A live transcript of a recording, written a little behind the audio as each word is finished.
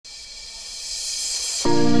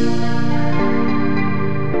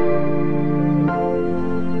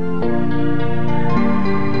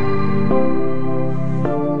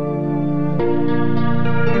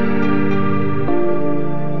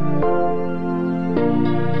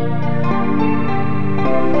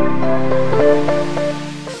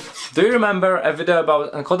Do you remember a video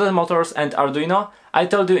about encoded motors and Arduino? I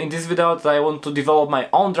told you in this video that I want to develop my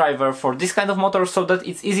own driver for this kind of motors so that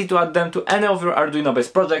it's easy to add them to any of your Arduino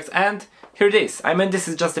based projects, and here it is. I mean, this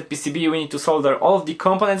is just a PCB. We need to solder all of the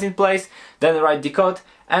components in place, then write the code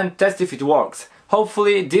and test if it works.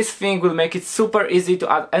 Hopefully this thing will make it super easy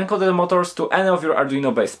to add encoded motors to any of your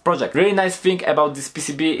Arduino based project. Really nice thing about this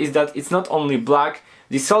PCB is that it's not only black.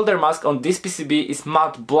 The solder mask on this PCB is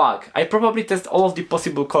matte black. I probably test all of the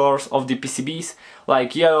possible colors of the PCBs,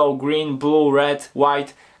 like yellow, green, blue, red,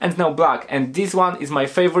 white, and now black. And this one is my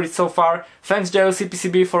favorite so far. Thanks JLC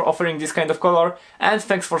PCB for offering this kind of color, and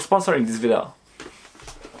thanks for sponsoring this video.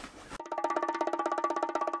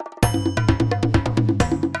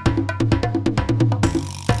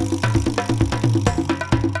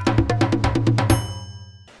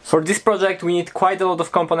 For this project we need quite a lot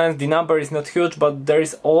of components. The number is not huge, but there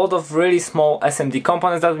is a lot of really small SMD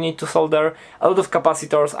components that we need to solder, a lot of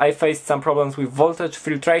capacitors. I faced some problems with voltage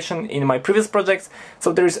filtration in my previous projects,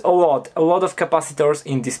 so there is a lot of capacitors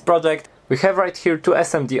in this project. We have right here two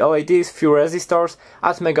SMD LEDs, few resistors,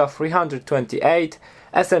 Atmega 328,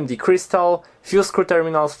 SMD crystal, few screw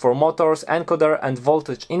terminals for motors, encoder and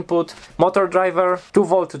voltage input, motor driver, two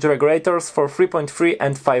voltage regulators for 3.3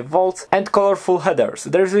 and 5 volts, and colorful headers.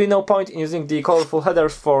 There's really no point in using the colorful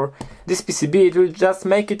headers for this PCB. It will just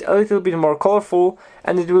make it a little bit more colorful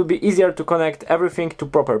and it will be easier to connect everything to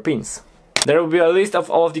proper pins. There will be a list of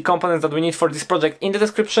all of the components that we need for this project in the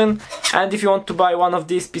description, and if you want to buy one of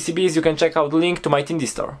these PCBs you can check out the link to my Tindy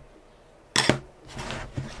store.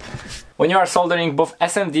 When you are soldering both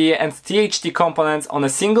SMD and THT components on a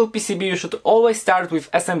single PCB, you should always start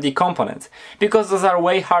with SMD components, because those are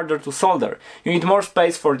way harder to solder. You need more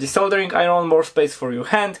space for the soldering iron, more space for your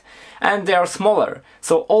hand, and they are smaller.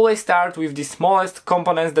 So always start with the smallest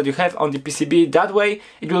components that you have on the PCB, that way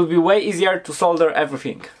it will be way easier to solder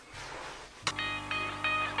everything.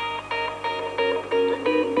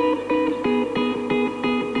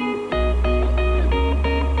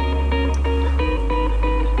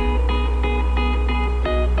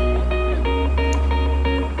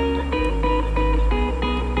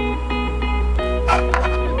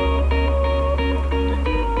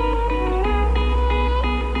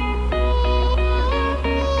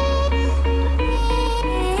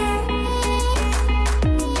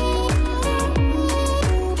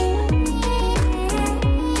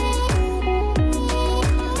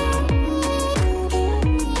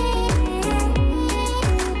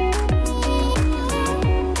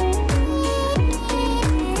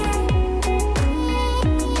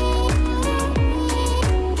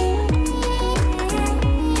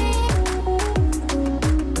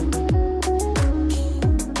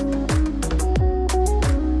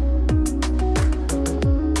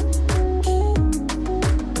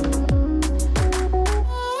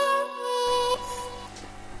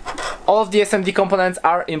 All of the SMD components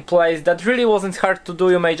are in place. That really wasn't hard to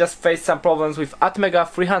do. You may just face some problems with Atmega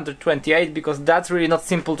 328 because that's really not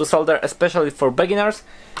simple to solder, especially for beginners.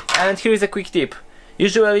 And here is a quick tip.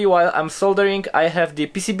 Usually while I'm soldering I have the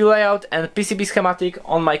PCB layout and PCB schematic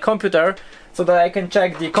on my computer so that I can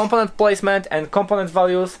check the component placement and component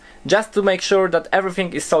values just to make sure that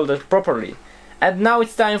everything is soldered properly. And now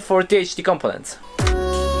it's time for THT components.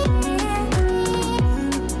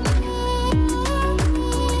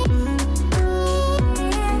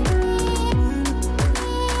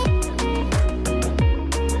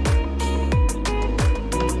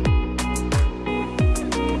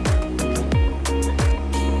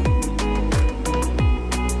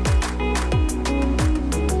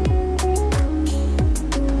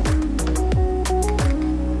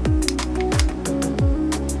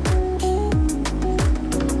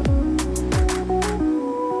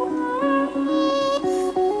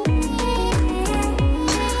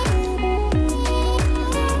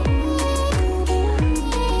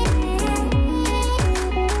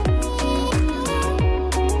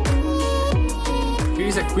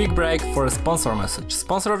 A quick break for a sponsor message.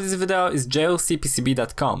 Sponsor of this video is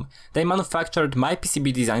JLCPCB.com. They manufactured my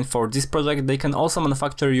PCB design for this project. They can also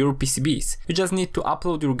manufacture your PCBs. You just need to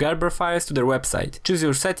upload your Gerber files to their website, choose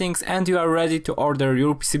your settings, and you are ready to order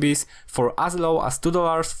your PCBs for as low as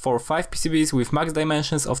 $2 for 5 PCBs with max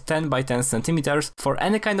dimensions of 10 by 10 centimeters. For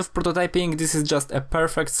any kind of prototyping, this is just a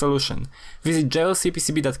perfect solution. Visit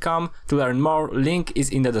JLCPCB.com to learn more. Link is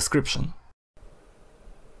in the description.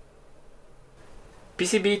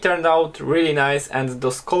 PCB turned out really nice, and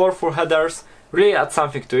those colorful headers really add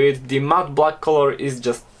something to it. The matte black color is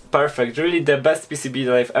just perfect, really the best PCB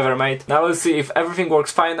that I've ever made. Now we'll see if everything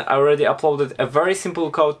works fine. I already uploaded a very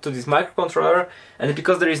simple code to this microcontroller, and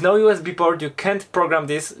because there is no USB port, you can't program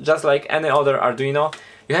this just like any other Arduino.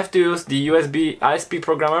 You have to use the USB ISP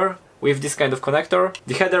programmer with this kind of connector.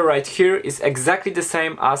 The header right here is exactly the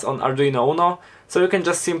same as on Arduino Uno, so you can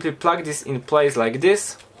just simply plug this in place like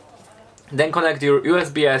this, then connect your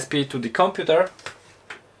USB ISP to the computer.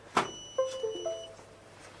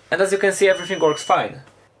 And as you can see, everything works fine.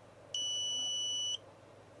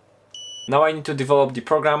 Now I need to develop the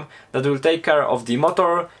program that will take care of the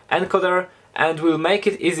motor, encoder, and will make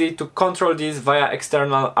it easy to control this via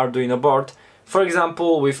external Arduino board. For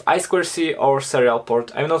example, with I2C or serial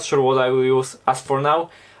port. I'm not sure what I will use as for now.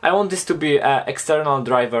 I want this to be an external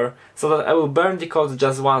driver, so that I will burn the code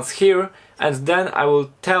just once here, and then I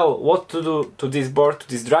will tell what to do to this board, to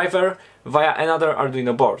this driver, via another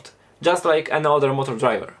Arduino board, just like another motor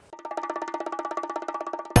driver.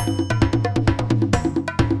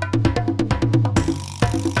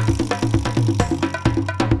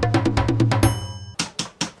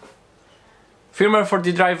 Firmware for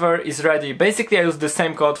the driver is ready. Basically I used the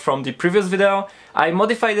same code from the previous video. I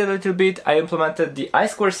modified it a little bit, I implemented the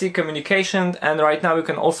I2C communication, and right now you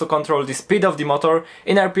can also control the speed of the motor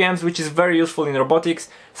in RPMs, which is very useful in robotics.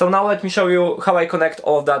 So now let me show you how I connect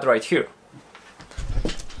all of that right here.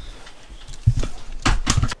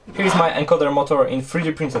 Here's my encoder motor in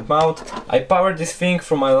 3D printed mode. I powered this thing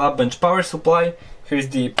from my lab bench power supply. Here's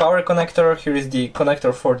the power connector, here is the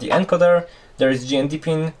connector for the encoder, there is GND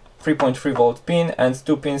pin, 3.3 volt pin and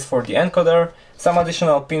 2 pins for the encoder, some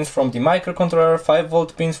additional pins from the microcontroller, 5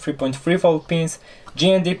 volt pins, 3.3 volt pins,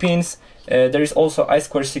 GND pins, there is also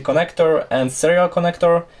I2C connector and serial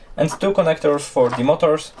connector, and 2 connectors for the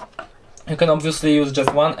motors. You can obviously use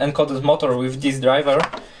just one encoded motor with this driver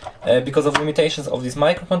because of limitations of this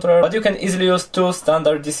microcontroller, but you can easily use 2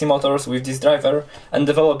 standard DC motors with this driver and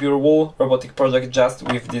develop your whole robotic project just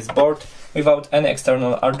with this board without any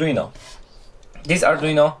external Arduino. This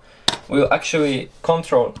Arduino will actually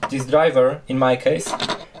control this driver in my case,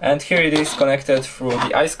 and here it is connected through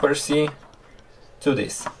the I2C to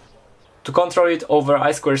this. To control it over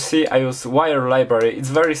I2C I use wire library. It's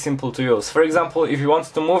very simple to use. For example, if you want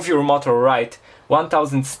to move your motor right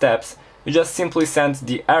 1000 steps, you just simply send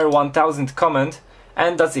the R1000 command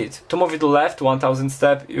and that's it. To move it left 1000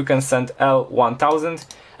 steps you can send L1000,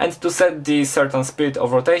 and to set the certain speed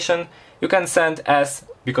of rotation you can send S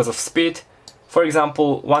because of speed. For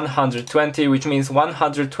example, 120, which means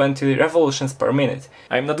 120 revolutions per minute.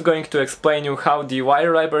 I'm not going to explain you how the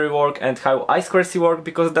wire library work and how I2C work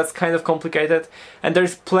because that's kind of complicated, and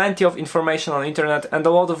there's plenty of information on the internet and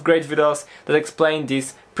a lot of great videos that explain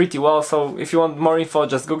this pretty well, so if you want more info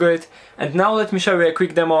just Google it. And now let me show you a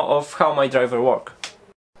quick demo of how my driver works.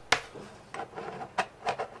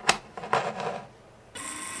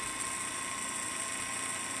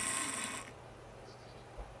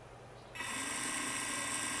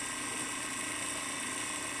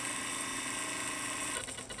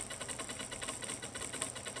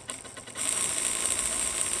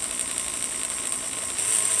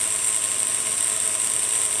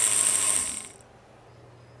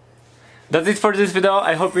 That's it for this video.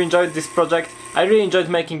 I hope you enjoyed this project. I really enjoyed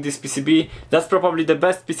making this PCB. That's probably the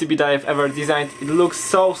best PCB that I've ever designed. It looks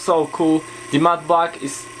so cool. The matte black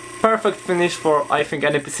is perfect finish for I think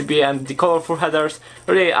any PCB, and the colorful headers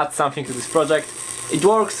really add something to this project. It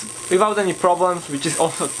works without any problems, which is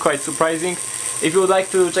also quite surprising. If you would like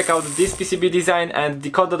to check out this PCB design and the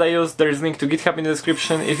code that I use, there is a link to GitHub in the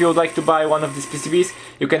description. If you would like to buy one of these PCBs,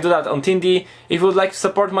 you can do that on Tindy. If you would like to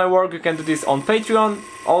support my work, you can do this on Patreon.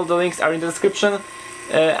 All the links are in the description.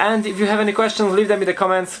 And if you have any questions, leave them in the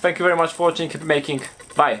comments. Thank you very much for watching. Keep making.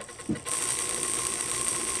 Bye.